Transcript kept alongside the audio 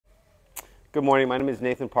Good morning, my name is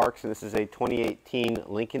Nathan Parks and this is a 2018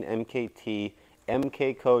 Lincoln MKT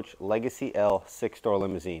MK Coach Legacy L 6-door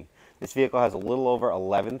limousine. This vehicle has a little over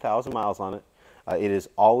 11,000 miles on it. It is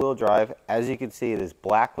all-wheel drive. As you can see, it is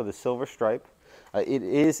black with a silver stripe. It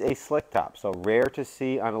is a slick top, so rare to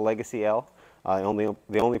see on a Legacy L.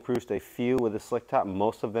 They only produced a few with a slick top.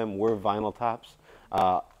 Most of them were vinyl tops.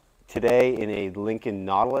 Today in a Lincoln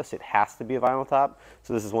Nautilus, it has to be a vinyl top.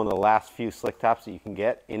 So this is one of the last few slick tops that you can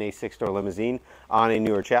get in a 6-door limousine on a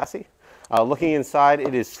newer chassis. Looking inside,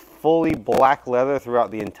 it is fully black leather throughout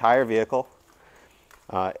the entire vehicle.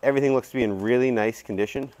 Everything looks to be in really nice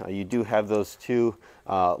condition. You do have those two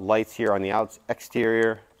lights here on the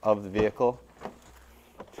exterior of the vehicle.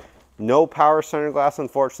 No power center glass,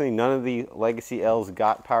 unfortunately. None of the Legacy L's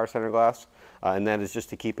got power center glass, and that is just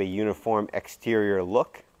to keep a uniform exterior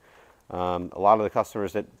look. A lot of the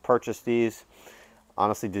customers that purchased these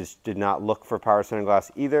honestly just did not look for power center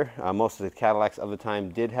glass either. Most of the Cadillacs of the time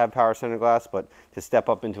did have power center glass, but to step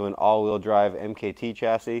up into an all-wheel drive MKT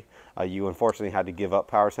chassis, you unfortunately had to give up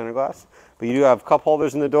power center glass. But you do have cup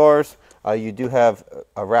holders in the doors. You do have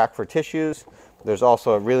a rack for tissues. There's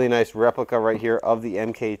also a really nice replica right here of the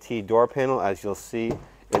MKT door panel, as you'll see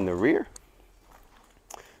in the rear.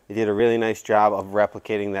 They did a really nice job of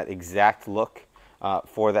replicating that exact look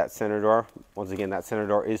for that center door. Once again, that center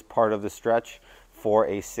door is part of the stretch for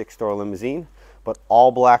a 6-door limousine, but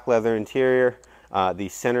all black leather interior. The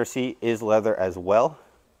center seat is leather as well.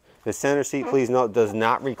 The center seat, please note, does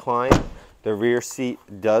not recline. The rear seat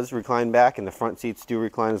does recline back, and the front seats do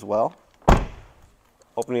recline as well.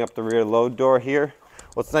 Opening up the rear load door here.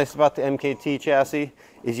 What's nice about the MKT chassis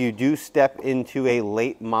is you do step into a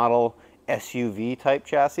late model SUV type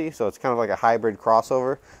chassis, so it's kind of like a hybrid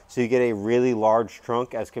crossover. So you get a really large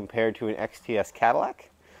trunk as compared to an XTS Cadillac.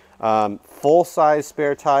 Full size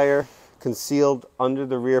spare tire concealed under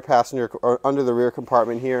the rear passenger or under the rear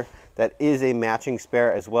compartment here. That is a matching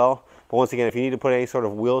spare as well. But once again, if you need to put any sort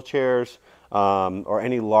of wheelchairs or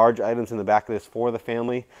any large items in the back of this for the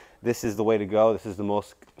family, this is the way to go. This is the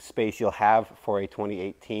most space you'll have for a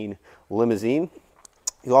 2018 limousine.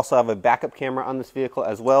 You also have a backup camera on this vehicle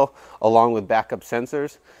as well, along with backup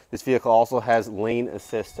sensors. This vehicle also has lane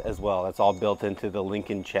assist as well. That's all built into the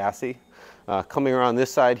Lincoln chassis. Coming around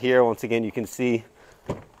this side here, once again, you can see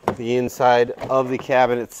the inside of the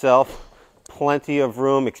cabin itself. Plenty of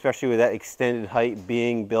room, especially with that extended height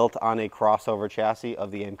being built on a crossover chassis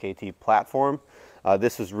of the MKT platform.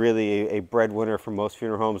 This is really a breadwinner for most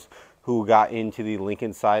funeral homes who got into the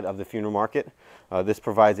Lincoln side of the funeral market. This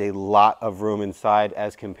provides a lot of room inside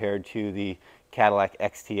as compared to the Cadillac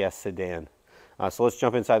XTS sedan. So let's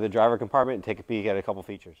jump inside the driver compartment and take a peek at a couple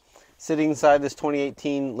features. Sitting inside this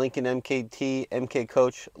 2018 Lincoln MKT MK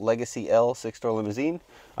Coach Legacy L 6-door limousine,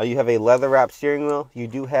 you have a leather wrapped steering wheel. You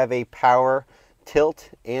do have a power tilt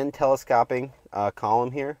and telescoping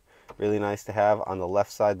column here. Really nice to have. On the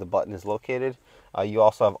left side the button is located. You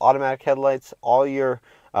also have automatic headlights. All your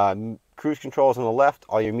cruise controls on the left,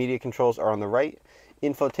 all your media controls are on the right.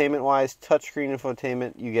 Infotainment wise, touchscreen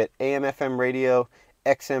infotainment, you get AM FM radio,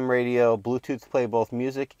 XM radio, Bluetooth to play both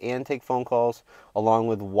music and take phone calls, along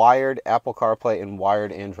with wired Apple CarPlay and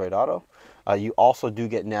wired Android Auto. You also do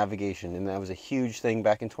get navigation, and that was a huge thing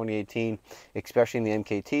back in 2018, especially in the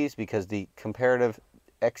MKTs, because the comparative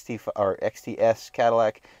XTS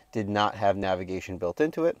Cadillac did not have navigation built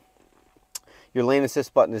into it. Your lane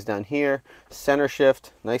assist button is down here. Center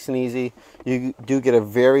shift, nice and easy. You do get a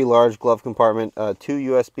very large glove compartment. 2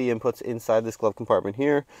 USB inputs inside this glove compartment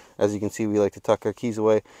here. As you can see, we like to tuck our keys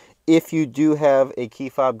away. If you do have a key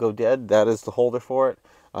fob go dead, that is the holder for it.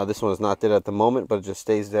 This one is not dead at the moment, but it just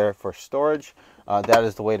stays there for storage. That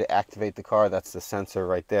is the way to activate the car. That's the sensor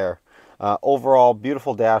right there. Overall,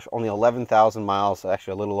 beautiful dash, only 11,000 miles,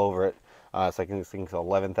 actually a little over it. So I think it's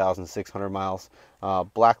 11,600 miles.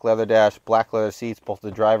 Black leather dash, black leather seats. Both the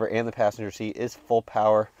driver and the passenger seat is full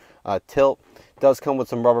power. Tilt does come with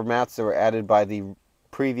some rubber mats that were added by the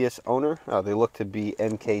previous owner. They look to be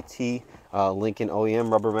MKT Lincoln OEM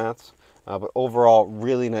rubber mats. But overall,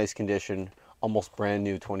 really nice condition. Almost brand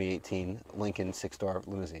new 2018 Lincoln 6-door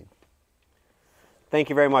limousine. Thank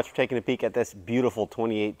you very much for taking a peek at this beautiful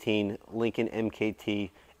 2018 Lincoln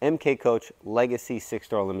MKT MK Coach Legacy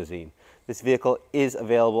 6-door limousine. This vehicle is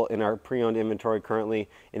available in our pre-owned inventory currently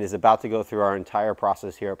and is about to go through our entire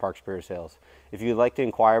process here at Park Superior Sales. If you'd like to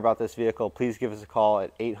inquire about this vehicle, please give us a call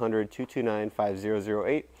at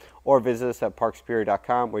 800-229-5008 or visit us at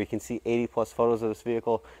parksuperior.com, where you can see 80+ photos of this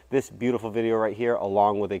vehicle, this beautiful video right here,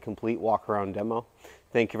 along with a complete walk-around demo.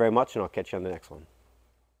 Thank you very much, and I'll catch you on the next one.